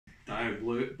Now,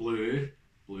 blue, blue,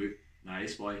 blue.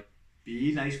 Nice boy.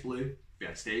 Be nice, blue.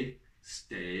 Yeah, stay,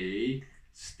 stay,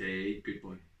 stay. Good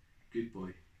boy. Good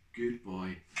boy. Good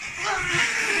boy.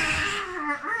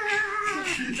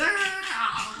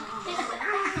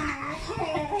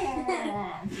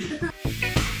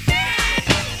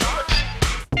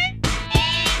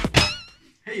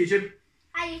 Hey YouTube.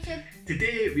 Hi YouTube.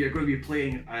 Today we are going to be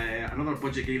playing another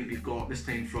budget game that we've got this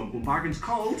time from Home Bargains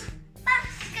called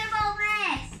Basketball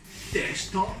Mess.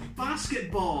 Desktop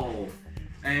Basketball.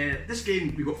 This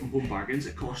game we got from Home Bargains.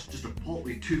 It costs just a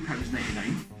paltry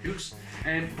 £2.99. Oops.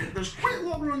 There's quite a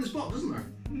lot around this box, isn't there?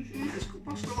 There's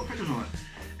quite a lot of pictures on it.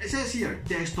 It says here,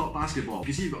 Desktop Basketball. You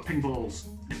can see you've got ping balls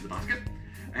into the basket.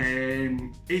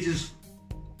 Ages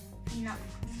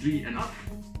 3 and up.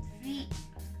 3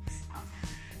 up.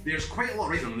 There's quite a lot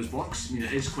writing on this box. I mean,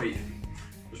 it is quite.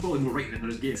 There's probably more writing than there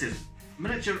is game. It says,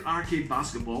 miniature arcade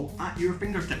basketball at your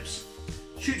fingertips.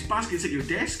 Shoots baskets at your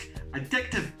desk.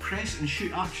 Addictive press and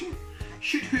shoot action.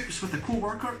 Shoot hoops with a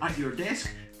co-worker at your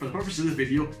desk. For the purpose of this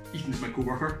video, Ethan's my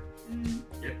co-worker.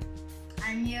 Yep.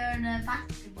 And you're the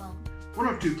basketball. 1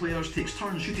 or 2 players takes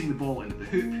turns shooting the ball into the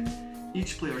hoop.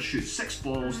 Each player shoots 6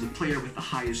 balls. The player with the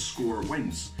highest score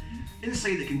wins.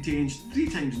 Inside it contains 3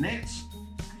 times nets,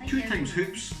 2 times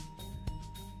hoops,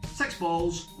 6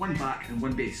 balls, 1 back and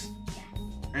 1 base.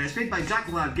 It's made by Jack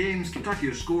the Lad Games. Keep track of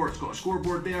your score. It's got a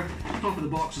scoreboard there. Top of the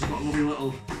box has got a lovely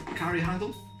little carry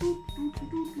handle.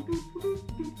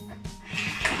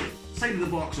 Side of the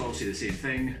box obviously the same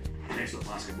thing. Desktop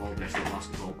basketball, desktop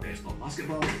basketball, desktop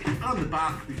basketball. And on the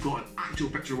back we've got an actual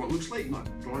picture of what it looks like, not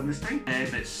drawing this time.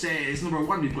 It says number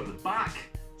 1 we've got the back.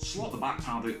 Slot the back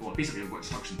pad out. Well, basically I've got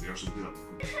instructions there, so do that.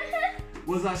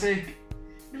 What does that say?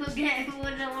 Don't get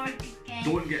bored at work again.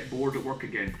 Don't get bored at work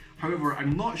again. However,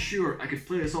 I'm not sure I could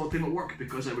play this all the time at work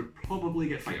because I would probably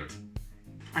get fired.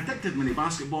 Addictive mini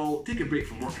basketball. Take a break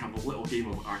from work and have a little game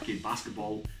of arcade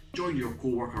basketball. Join your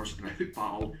co-workers in a hoop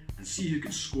battle and see who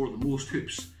can score the most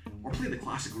hoops. Or play the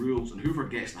classic rules and whoever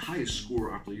gets the highest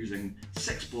score after using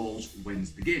 6 balls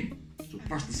wins the game. So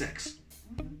first to 6.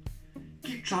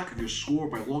 Keep track of your score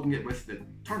by logging it with the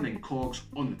turning cogs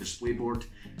on the display board.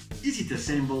 Easy to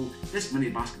assemble, this mini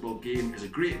basketball game is a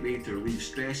great way to relieve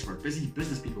stress for busy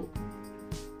business people.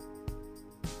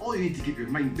 All you need to keep your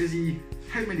mind busy,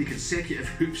 how many consecutive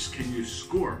hoops can you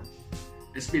score?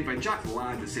 It's made by Jack the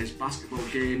Lad. It says basketball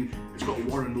game. It's got a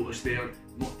warning notice there,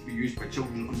 not to be used by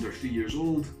children under 3 years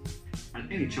old.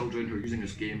 And any children who are using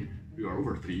this game who are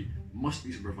over 3 must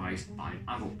be supervised by an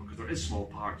adult because there is small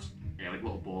parts, like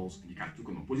little balls, and you can't poke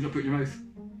them. What are you going to put in your mouth?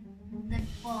 The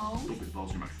ball. Don't put the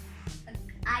balls in your mouth.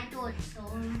 I don't so.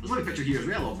 There's a little picture here as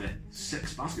well of the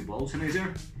 6 basketballs. How many is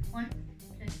there? 1,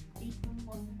 2, 3,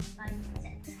 4, 5,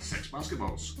 6. 6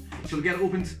 basketballs. Shall we get it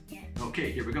opened? Yeah.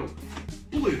 Okay, here we go.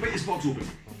 Blue, break this box open.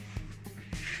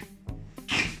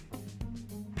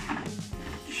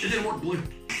 It didn't work, Blue.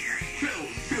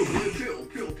 Peel,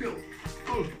 Blue, peel.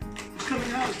 Oh, it's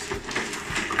coming out.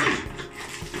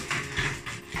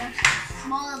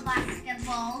 Smaller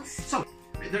basketballs. So,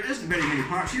 there isn't very many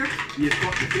parts here. You've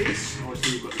got the base,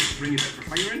 obviously you've got the stringy bit for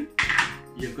firing.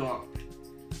 You've got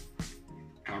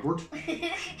cardboard.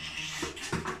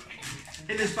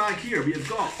 In this bag here, we have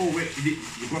got, oh wait,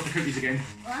 you've got the count these again.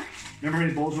 What? Remember how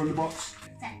many balls are in the box?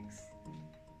 6.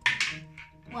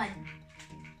 1,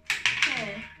 2,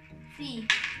 3,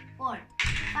 4,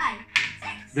 5,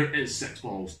 6. There is 6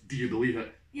 balls. Do you believe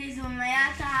it? Yes, when I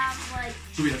have to have like.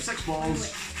 So we have 6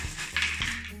 balls.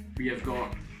 We have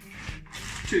got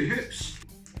 2 hoops.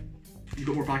 You've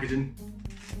got more packaging.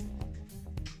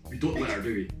 We don't let her,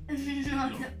 do we? No,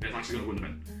 It's actually going to go in the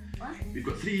bin. What? We've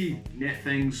got 3 net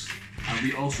things, and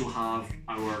we also have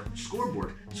our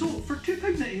scoreboard. So for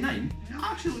 £2.99, it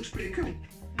actually looks pretty cool.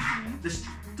 This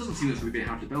doesn't seem as it would be very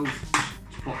hard to build.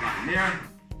 Just pop that in there.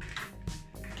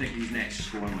 I think these nets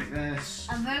just go on like this.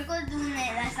 I'm very good doing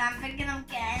this. I'm thinking of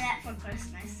getting it for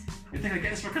Christmas. You think I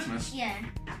get this for Christmas? Yeah.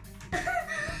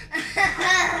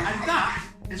 And that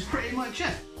is pretty much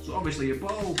it. So obviously your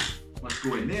balls must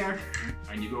go in there,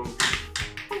 and you go.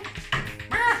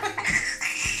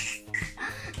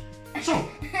 So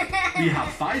we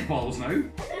have 5 balls now.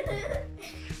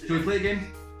 Shall we play a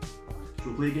game?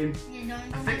 Yeah,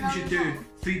 I think we should do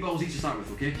 3 balls each to start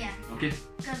with, okay? Yeah. Okay?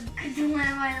 Because you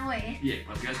went right away. Yeah,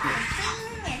 let's go.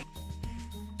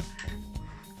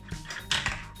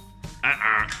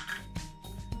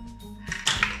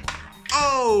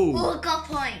 Oh! Oh, got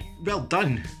point. Well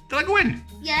done. Did I go in?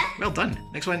 Yeah. Well done.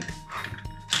 Next one.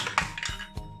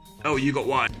 Oh, you got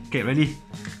 1. Okay, ready?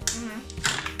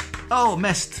 Oh,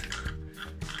 missed.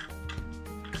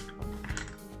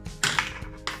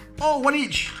 Oh, 1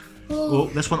 each. Oh,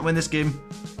 this one to win this game.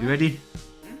 You ready?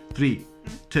 3,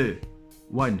 2,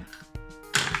 1.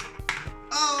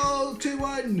 Oh,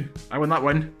 2-1. I won that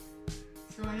one.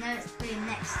 So now let's play the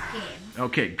next game.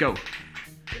 Okay, go.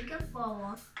 Think of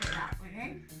forward, put that one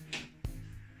in.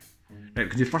 Right, we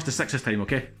can do first to 6 this time,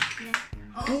 okay? Yeah.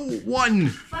 Oh, 1.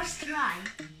 First try.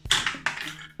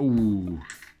 Ooh.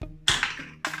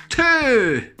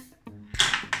 2.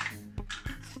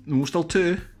 No, still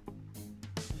 2.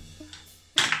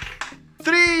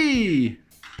 3.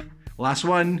 Last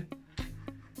one.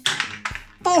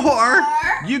 4.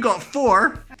 You got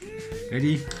 4.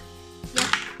 Ready?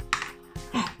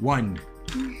 Yeah. 1.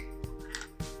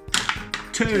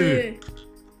 2.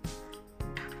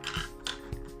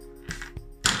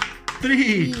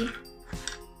 3.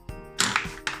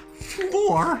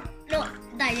 4. No,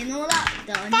 that you know that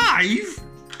done. 5.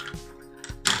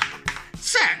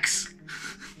 6.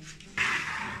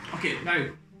 Okay, now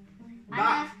I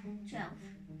that have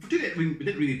 12. we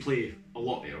didn't really play a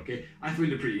lot there. Okay, I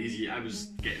found it pretty easy. I was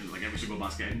getting like every single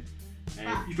basket in.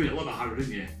 You found it a little bit harder,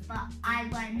 didn't you? But I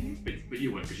won. But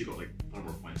you won because you got like 4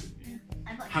 more points, didn't you?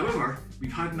 I got However,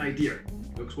 we've had an idea.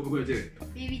 Looks what we're going to do.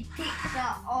 maybe take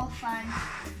that off and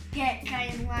try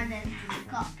and land into the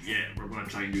cup. Yeah, we're going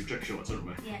to try and do trick shots, aren't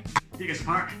we? Yeah. Take us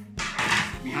apart.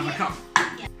 We have a cup.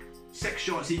 Yeah. 6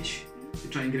 shots each to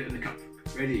try and get it in the cup.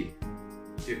 Ready?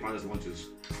 See how far this launches.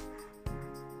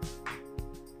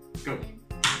 Go.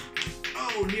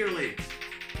 Oh, nearly.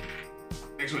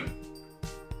 Next one.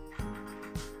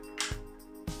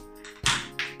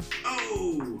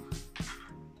 Oh.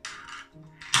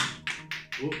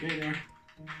 Oh, get in there.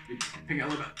 You ping it a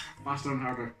little bit faster and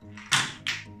harder.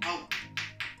 Oh.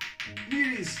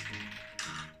 Nearlies.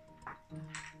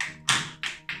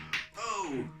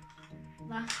 Oh.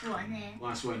 Last one, eh?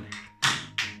 Last one.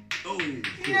 Oh.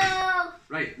 Cool. No!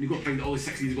 Right, we've got to find all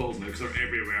 6 of these balls now because they're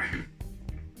everywhere.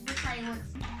 This I want.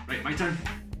 Right, my turn.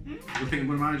 Hmm? You think I'm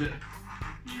going to manage it?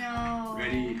 No.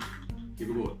 Ready? Here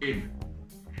we go. Aim.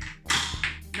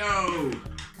 No!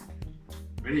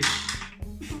 Ready?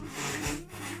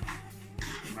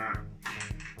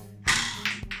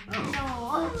 Oh,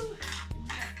 No.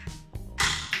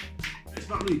 it's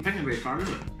not really pinging very far, is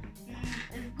it?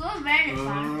 It's going very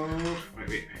far. Oh,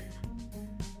 wait.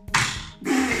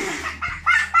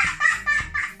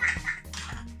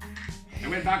 I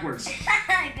went backwards.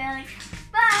 I go like,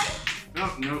 bye.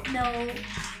 No.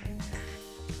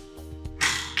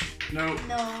 No.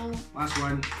 No. Last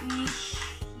one.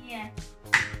 Yeah.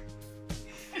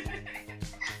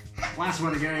 Last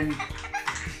one again.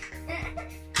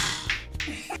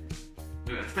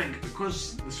 I think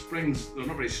because the springs, they're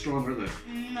not very strong, are they?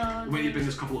 No. Why don't you bring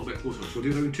this cup a little bit closer? So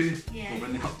do round 2. Yeah. We'll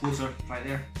bring the cup closer, right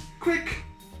there. Quick!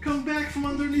 Come back from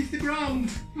underneath the ground!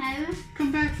 How?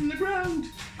 Come back from the ground!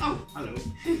 Oh, hello.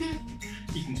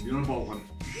 Ethan's been on a ball hunt.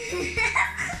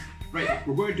 Right,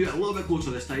 we're going to do it a little bit closer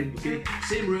this time, okay?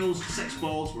 Same rules, 6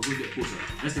 balls, we're going to get closer.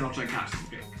 This time I'll try and catch them,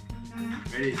 okay?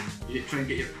 Ready? You need to try and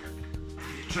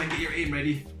get your aim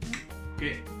ready.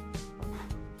 Okay.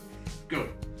 Go.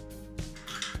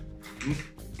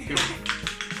 Go.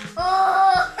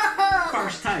 Oh!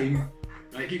 First time.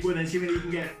 Right, keep going and see what you can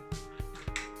get.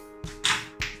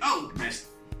 Oh, missed.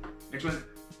 Next one.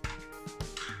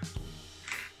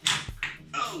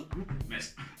 Oh,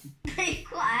 missed. You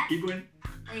got it. Keep going.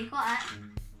 You got it.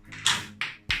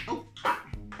 Oh.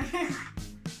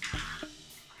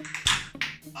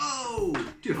 Oh,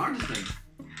 too hard this time.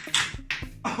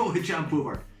 Oh, it jumped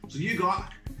over. So you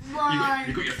got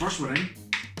your first one in.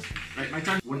 Right, my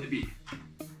turn. One to beat.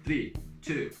 3,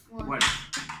 2, 1.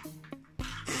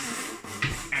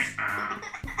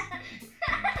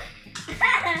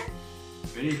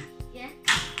 Ready? Yeah.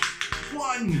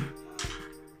 1,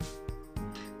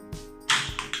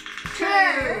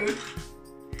 2,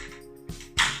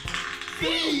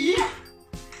 3.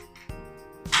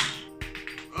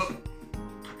 Oh,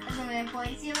 I'm gonna get a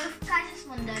point. See if I catch this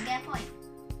one, do I get a point?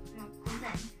 No, goes in.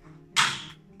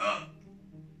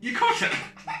 you caught it.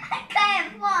 I got a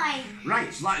point.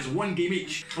 Right, so that is 1 game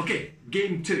each. Okay,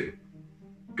 game 2.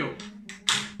 Go.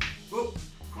 Oh,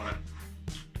 caught it.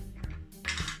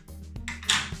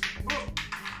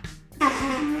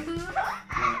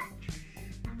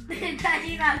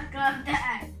 Daddy not got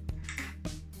that.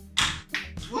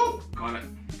 Oh, got it.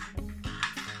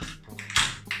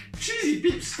 Cheesy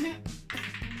peeps. No.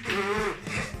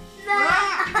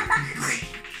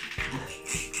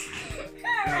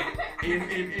 Right,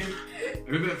 aim.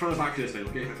 A bit further back this time,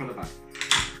 okay? A bit further back.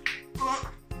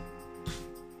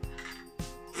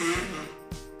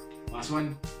 Last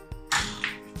one.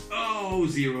 Oh,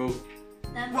 0.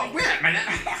 What? Wait a minute.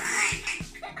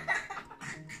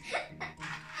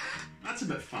 That's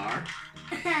a bit far.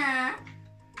 Yeah.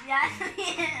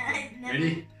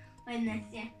 Ready? Win this,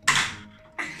 yeah.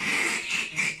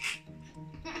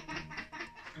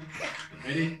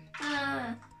 Ready?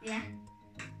 Yeah.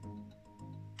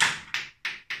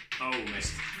 Oh,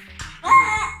 missed.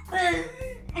 Oh,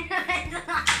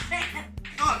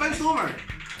 Oh, it bounced over.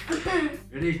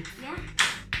 Ready? yeah.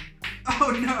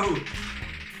 Oh no.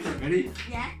 Ready?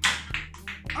 Yeah.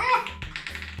 Ah!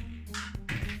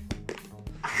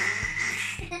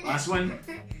 Last one.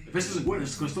 If this doesn't work,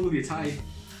 it's going to still be a tie.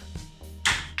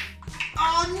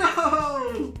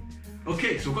 Oh no!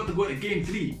 Okay, so we've got to go to game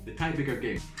 3, the tiebreaker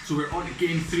game. So we're on to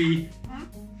game 3.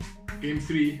 Game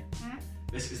 3.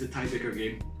 This is the tiebreaker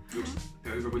game.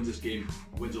 Whoever wins this game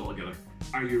wins it all together.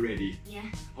 Are you ready? Yeah.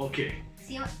 Okay.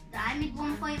 See what? I need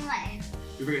 1 point left.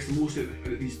 Whoever gets the most out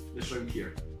of this round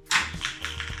here.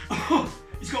 Oh!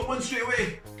 He's got 1 straight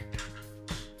away!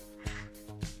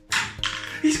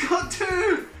 He's got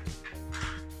 2!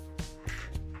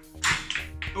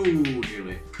 Oh,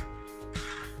 nearly.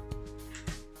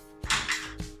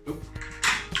 Oh.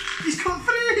 He's got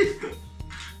 3!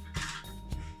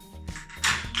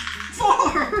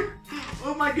 4!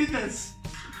 Oh my goodness!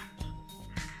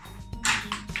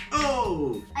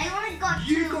 Oh! I only got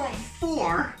 2. You got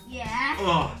 4? Yeah.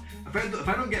 Oh! If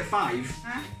I don't get 5,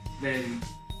 Huh? then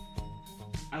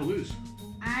I lose.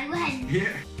 I win.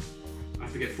 Yeah. I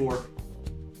have to get 4.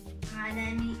 And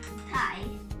then we tie.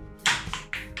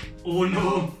 Oh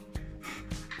no!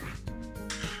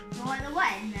 You want to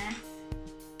win this?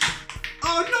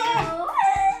 Oh no!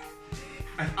 Oh.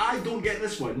 If I don't get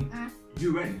this one,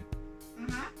 you win. You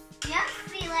have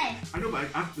 3 left. I know, but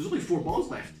there's only 4 balls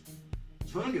left.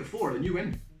 So if I don't get 4, then you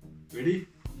win. Ready?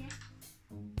 Yeah.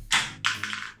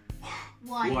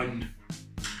 1.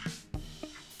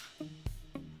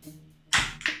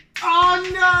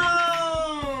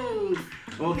 Oh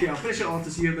no! Okay, I'll finish it off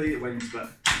to see who it wins, but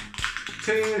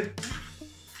 2,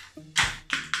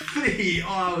 3. Oh,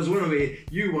 I was 1 away.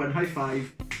 You won. High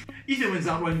five. Ethan wins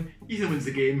that one. Ethan wins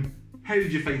the game. How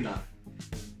did you find that?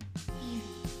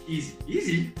 Easy.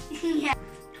 Easy? Yeah.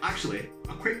 Actually,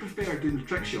 I quite prefer doing the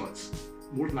trick shots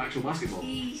more than actual basketball.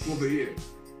 What about you?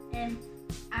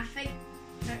 I think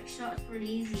trick shots were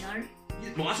easier.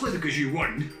 Well, that's only because you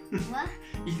won. What?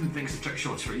 Ethan thinks the trick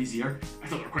shots are easier. I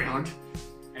thought they were quite hard.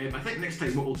 I think next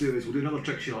time what we'll do is we'll do another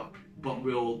trick shot, but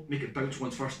we'll make it bounce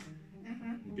once first.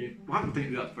 Okay. We'll have to think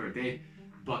of that for a day,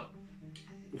 but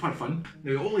we've had fun.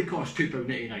 Now it only costs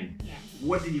 £2.99. Yeah.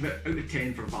 What do you give it out of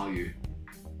 10 for value?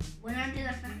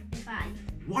 155.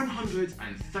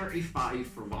 135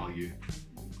 for value.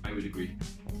 I would agree.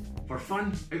 For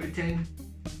fun, out of 10,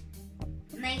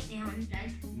 90.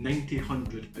 90 out of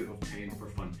 10 for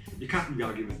fun. You can't really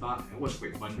argue with that. It was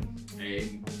quite fun.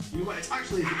 You know what? It's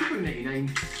actually for £2.99.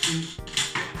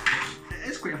 It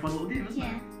is quite a fun little game, isn't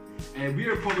it? We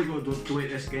are probably going to donate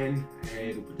this again.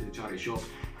 We'll put it in the charity shop.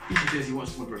 Ethan says he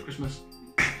wants one for his Christmas.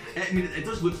 I mean, it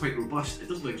does look quite robust. It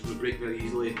doesn't look like it's going to break very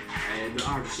easily. There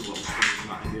are just some little springs and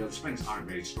that in there. The springs aren't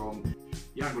very strong.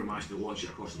 You aren't going to manage to launch it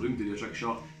across the room to do a trick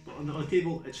shot, but on the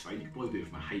table, it's fine. You can probably do it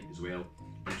from my height as well.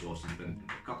 It's awesome. Then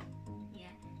pick up. Yeah,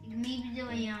 you can maybe do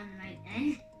it on the night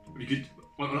then. You could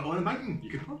on a mountain. You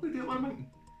could probably do it on a mountain.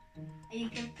 And you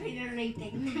can put your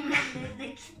rating.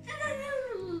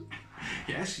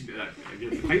 Yes, you have to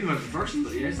climb the mountain first.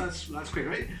 But yes, that's quite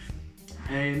right.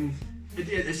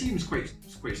 It seems quite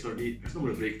sturdy. It's not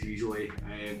going to break too easily.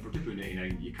 For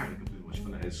 £2.99, you can't complain how much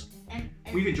fun it is.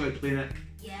 We've enjoyed playing it.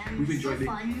 Yeah, We've it's enjoyed so it.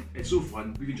 fun. It's so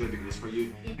fun. We've enjoyed making this for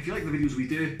you. Yeah. If you like the videos we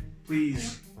do,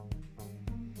 please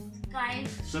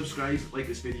subscribe, like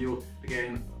this video.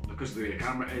 Again, because of the way the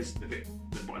camera is, the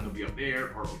button will be up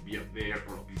there, or it'll be up there,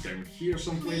 or it'll be down here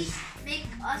someplace. Please make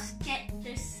us get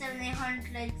to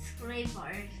 700 subscribers.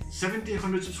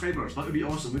 100 subscribers. That would be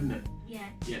awesome, wouldn't it? Yeah.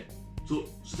 Yeah. So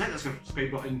hit that subscribe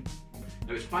button.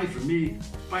 Now it's bye from me,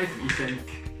 bye from Ethan.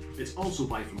 It's also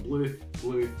bye from Blue.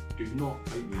 Blue, do not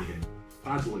fight me again.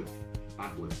 Bad Blue.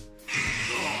 Bad Blue.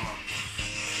 Oh.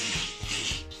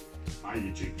 Bye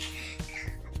YouTube.